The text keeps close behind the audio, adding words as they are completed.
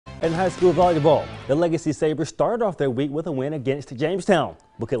In high school volleyball, the Legacy Sabres started off their week with a win against Jamestown.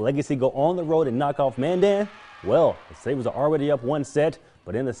 But could Legacy go on the road and knock off Mandan? Well, the Sabres are already up one set,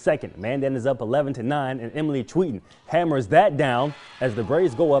 but in the second, Mandan is up 11-9, and Emily Tweeten hammers that down as the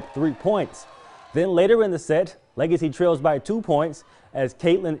Braves go up 3 points. Then later in the set, Legacy trails by 2 points as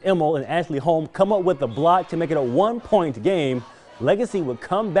Caitlin Emmel and Ashley Holm come up with the block to make it a 1-point game. Legacy would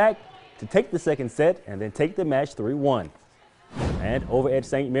come back to take the second set and then take the match 3-1. And over at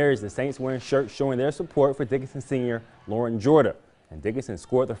St. Mary's, the Saints wearing shirts showing their support for Dickinson senior Lauren Jordan. And Dickinson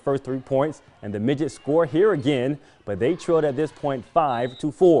scored the first 3 points, and the Midgets score here again, but they trailed at this point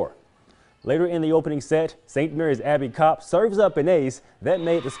 5-4. Later in the opening set, St. Mary's Abby Kopp serves up an ace that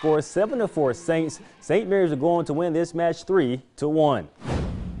made the score 7-4 Saints. St. Mary's are going to win this match 3-1.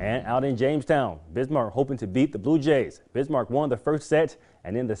 And out in Jamestown, Bismarck hoping to beat the Blue Jays. Bismarck won the first set,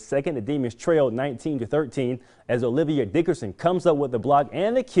 and in the second, the Demons trailed 19-13 as Olivia Dickerson comes up with the block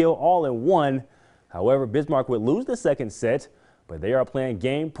and the kill all in one. However, Bismarck would lose the second set, but they are playing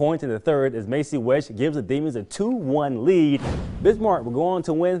game point in the third as Macy Wedge gives the Demons a 2-1 lead. Bismarck will go on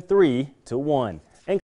to win 3-1.